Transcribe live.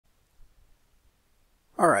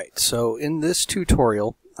Alright, so in this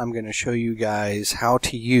tutorial I'm going to show you guys how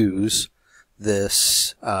to use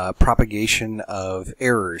this propagation of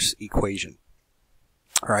errors equation.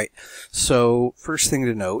 Alright, so first thing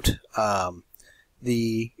to note,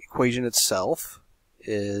 the equation itself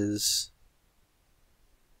is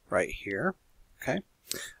right here, okay?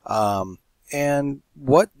 And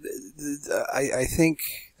what I think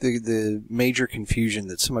the major confusion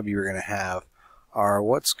that some of you are going to have are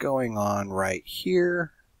what's going on right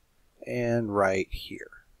here and right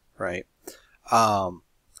here, right?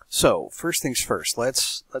 So first things first,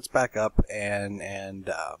 let's back up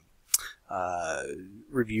and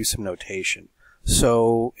review some notation.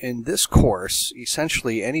 So in this course,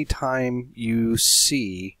 essentially anytime you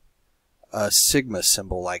see a sigma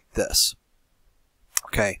symbol like this,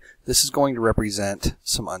 okay, this is going to represent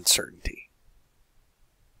some uncertainty.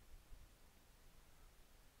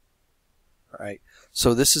 Right?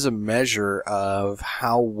 So this is a measure of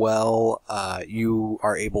how well you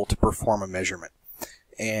are able to perform a measurement.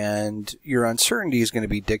 And your uncertainty is going to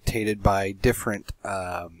be dictated by different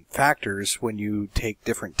factors when you take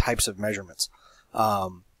different types of measurements.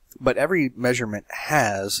 But every measurement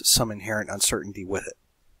has some inherent uncertainty with it.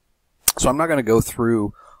 So I'm not going to go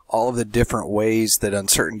through all of the different ways that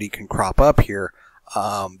uncertainty can crop up here.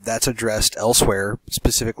 That's addressed elsewhere,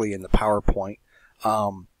 specifically in the PowerPoint.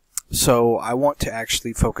 So I want to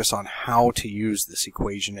actually focus on how to use this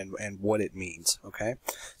equation and what it means, okay?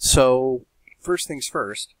 So first things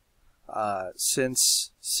first,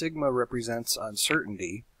 since sigma represents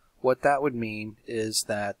uncertainty, what that would mean is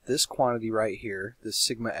that this quantity right here, this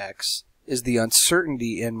sigma x, is the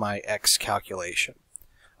uncertainty in my x calculation,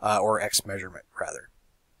 or x measurement, rather.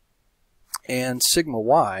 And sigma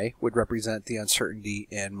y would represent the uncertainty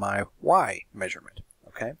in my y measurement,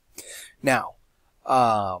 okay? Now,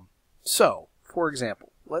 so, for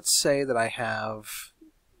example, let's say that I have,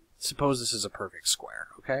 suppose this is a perfect square,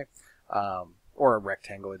 okay? Or a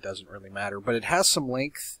rectangle, it doesn't really matter, but it has some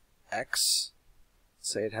length x,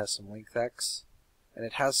 say it has some length x, and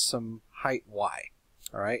it has some height y,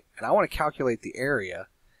 alright? And I want to calculate the area,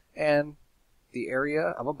 and the area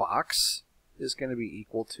of a box is going to be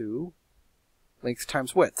equal to length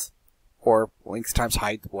times width, or length times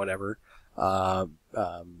height, whatever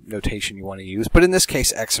notation you want to use, but in this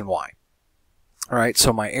case x and y. Alright,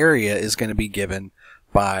 so my area is going to be given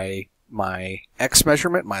by my x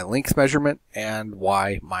measurement, my length measurement, and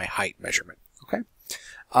y, my height measurement. Okay,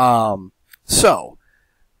 so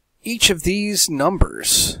each of these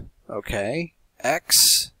numbers, okay,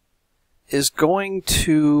 x is going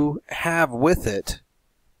to have with it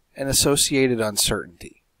an associated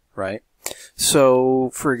uncertainty, right? So,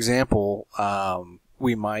 for example,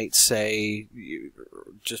 we might say,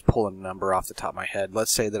 just pull a number off the top of my head,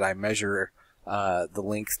 let's say that I measure the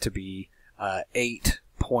length to be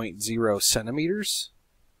 8.0 centimeters,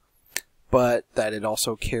 but that it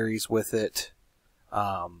also carries with it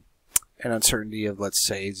an uncertainty of, let's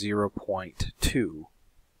say, 0.2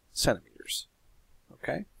 centimeters.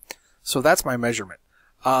 Okay? So that's my measurement.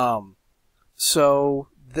 So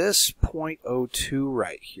this 0.02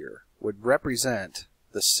 right here would represent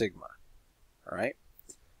the sigma. Alright?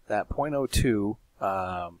 That 0.02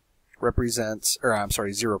 represents, or I'm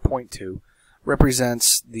sorry, 0.2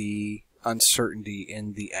 represents the uncertainty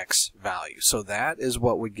in the x value. So that is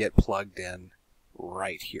what would get plugged in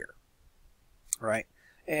right here. Right?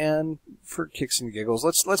 And for kicks and giggles,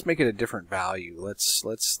 let's make it a different value. Let's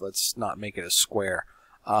not make it a square.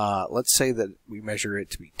 Let's say that we measure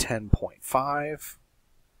it to be 10.5,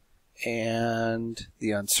 and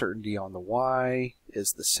the uncertainty on the y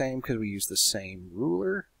is the same because we use the same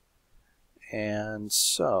ruler. And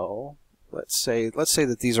so let's say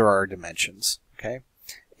that these are our dimensions. Okay,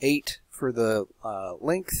 8 for the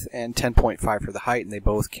length and 10.5 for the height, and they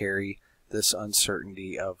both carry this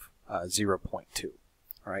uncertainty of 0.2.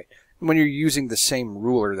 All right, and when you're using the same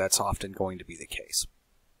ruler, that's often going to be the case.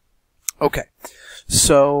 Okay,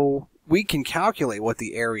 so we can calculate what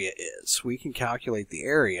the area is. We can calculate the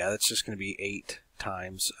area. That's just going to be 8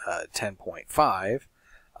 times 10.5,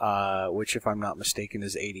 which, if I'm not mistaken,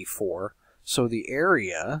 is 84. So the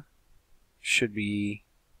area should be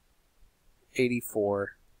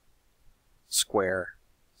 84 square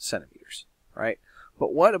centimeters, right?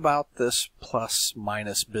 But what about this plus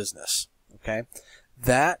minus business? Okay,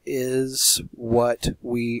 that is what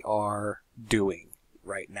we are doing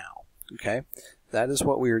right now. Okay, that is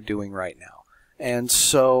what we are doing right now. And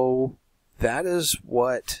so that is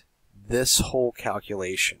what this whole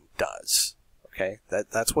calculation does. Okay,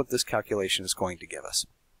 that's what this calculation is going to give us.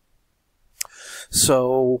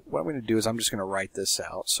 So what I'm going to do is I'm just going to write this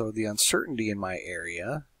out. So the uncertainty in my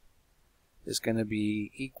area is going to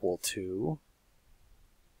be equal to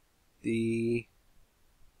the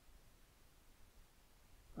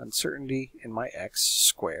uncertainty in my x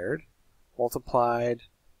squared multiplied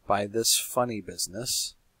by this funny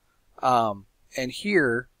business. And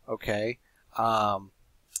here, okay,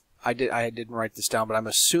 I didn't write this down, but I'm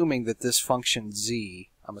assuming that this function z,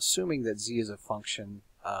 I'm assuming that z is a function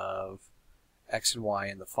of x and y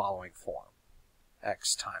in the following form: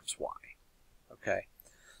 x times y. Okay,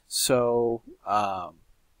 so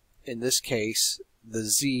in this case, the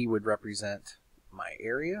z would represent my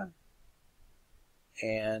area,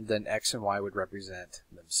 and then x and y would represent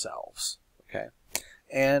themselves. Okay,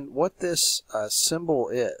 and what this symbol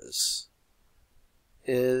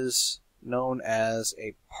is known as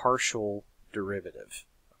a partial derivative.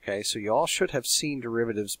 Okay, so you all should have seen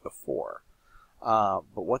derivatives before, but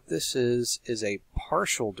what this is a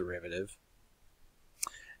partial derivative,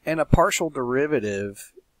 and a partial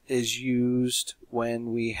derivative is used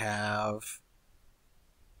when we have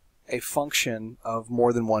a function of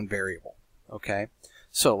more than one variable. Okay,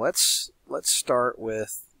 so let's start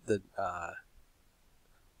with the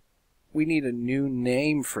we need a new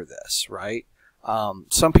name for this, right?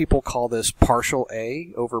 Some people call this partial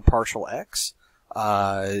a over partial x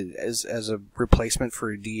as a replacement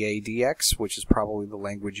for dA dx, which is probably the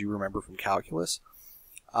language you remember from calculus.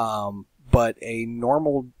 But a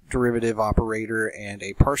normal derivative operator and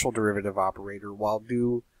a partial derivative operator, while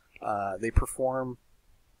they perform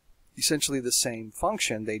essentially the same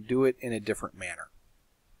function, they do it in a different manner.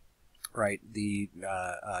 Right? The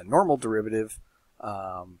normal derivative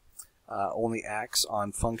only acts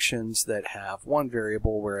on functions that have one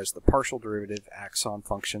variable, whereas the partial derivative acts on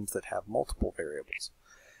functions that have multiple variables.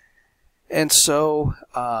 And so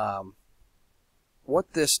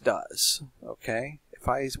what this does, okay, if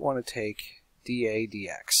I want to take dA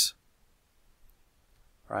dx,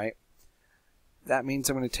 right, that means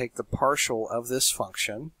I'm going to take the partial of this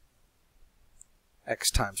function, x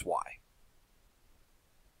times y.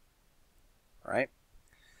 Right?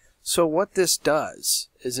 So what this does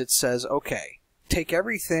is it says, okay, take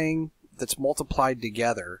everything that's multiplied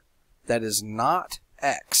together that is not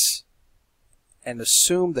x and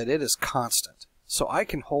assume that it is constant. So I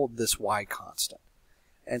can hold this y constant.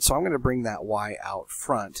 And so I'm going to bring that y out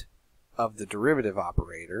front of the derivative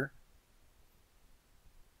operator.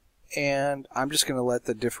 And I'm just going to let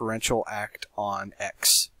the differential act on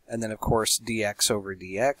x. And then, of course, dx over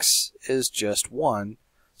dx is just 1.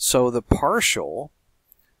 So the partial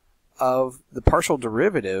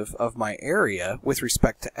derivative of my area with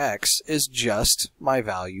respect to x is just my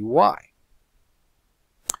value y.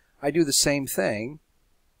 I do the same thing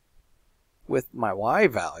with my y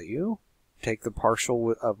value. Take the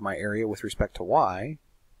partial of my area with respect to y,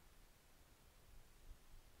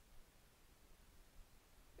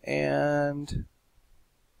 and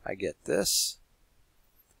I get this.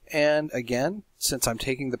 And again, since I'm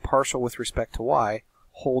taking the partial with respect to y,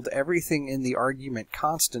 hold everything in the argument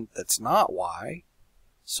constant that's not y,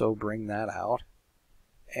 so bring that out,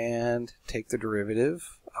 and take the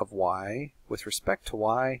derivative of y with respect to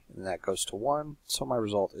y, and that goes to 1, so my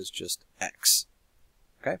result is just x.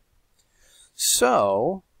 Okay?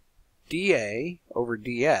 So, dA over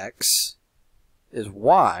dx is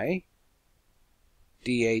y,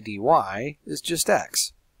 dA dy is just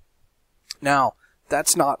x. Now,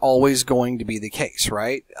 that's not always going to be the case,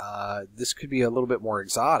 right? This could be a little bit more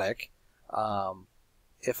exotic.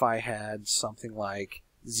 If I had something like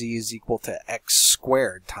z is equal to x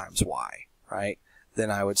squared times y, right?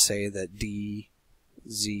 Then I would say that dz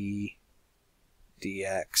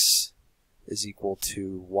dx is equal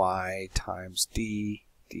to y times d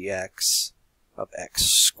dx of x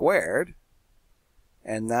squared,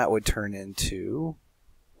 and that would turn into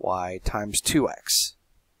y times 2x,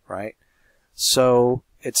 right? So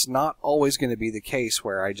it's not always going to be the case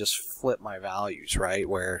where I just flip my values, right?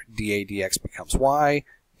 Where dA dx becomes y,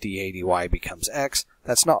 dA dy becomes x.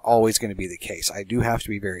 That's not always going to be the case. I do have to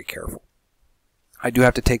be very careful. I do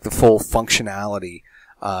have to take the full functionality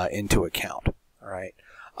into account, all right?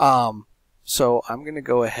 So I'm going to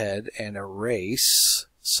go ahead and erase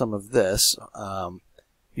some of this.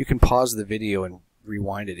 You can pause the video and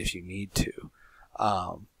rewind it if you need to.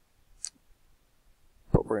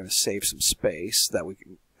 But we're going to save some space that we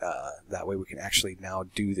can that way we can actually now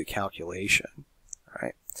do the calculation. All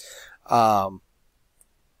right.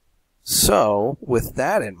 So with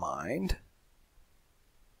that in mind,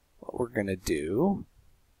 what we're going to do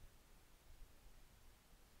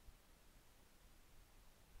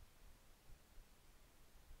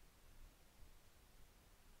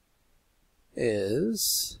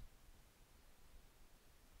is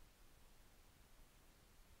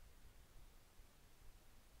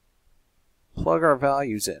plug our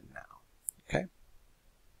values in now. Okay.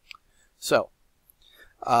 So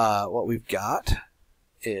what we've got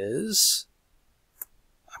is,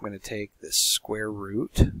 I'm going to take this square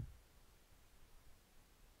root.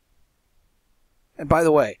 And by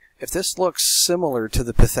the way, if this looks similar to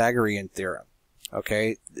the Pythagorean theorem,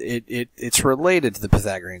 okay, it's related to the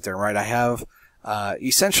Pythagorean theorem, right? I have,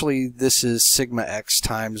 essentially, this is sigma x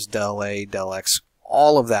times del A, del x,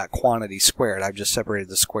 all of that quantity squared. I've just separated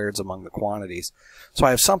the squareds among the quantities. So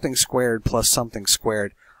I have something squared plus something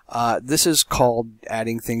squared. This is called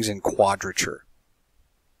adding things in quadrature.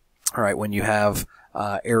 All right, when you have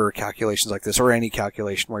error calculations like this, or any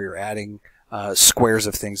calculation where you're adding squares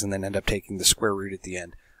of things and then end up taking the square root at the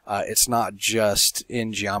end. It's not just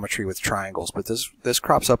in geometry with triangles, but this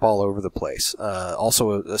crops up all over the place,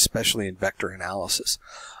 also especially in vector analysis.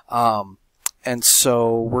 And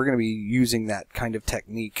so we're going to be using that kind of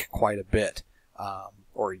technique quite a bit,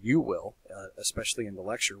 or you will, especially in the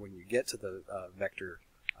lecture when you get to the vector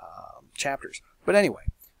chapters. But anyway,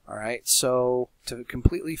 all right, so to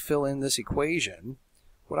completely fill in this equation,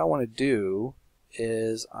 what I want to do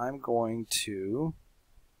is I'm going to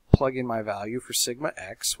plug in my value for sigma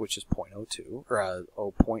x, which is 0.02, or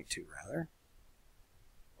 0.2 rather,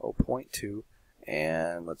 0.2,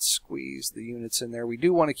 and let's squeeze the units in there. We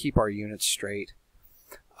do want to keep our units straight.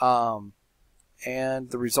 And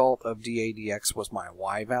the result of dA dx was my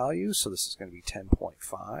y value, so this is going to be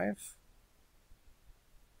 10.5.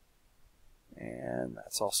 And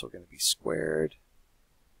that's also going to be squared.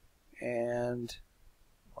 And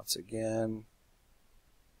once again,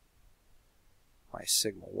 my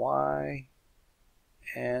sigma y,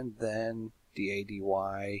 and then dA dy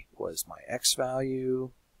was my x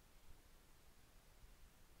value.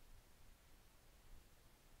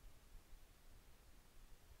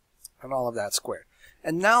 And all of that squared.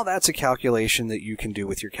 And now that's a calculation that you can do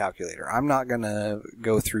with your calculator. I'm not going to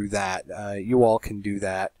go through that. You all can do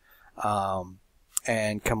that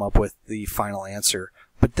and come up with the final answer.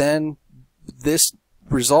 But then this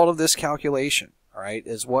result of this calculation, all right,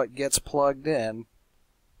 is what gets plugged in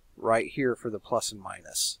right here for the plus and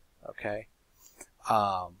minus. Okay,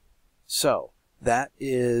 so that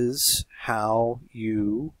is how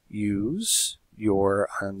you use your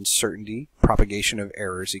uncertainty propagation of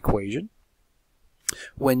errors equation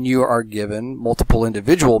when you are given multiple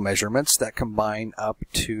individual measurements that combine up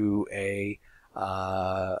to a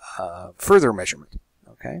further measurement.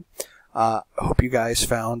 Okay, I hope you guys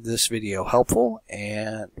found this video helpful,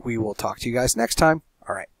 and we will talk to you guys next time.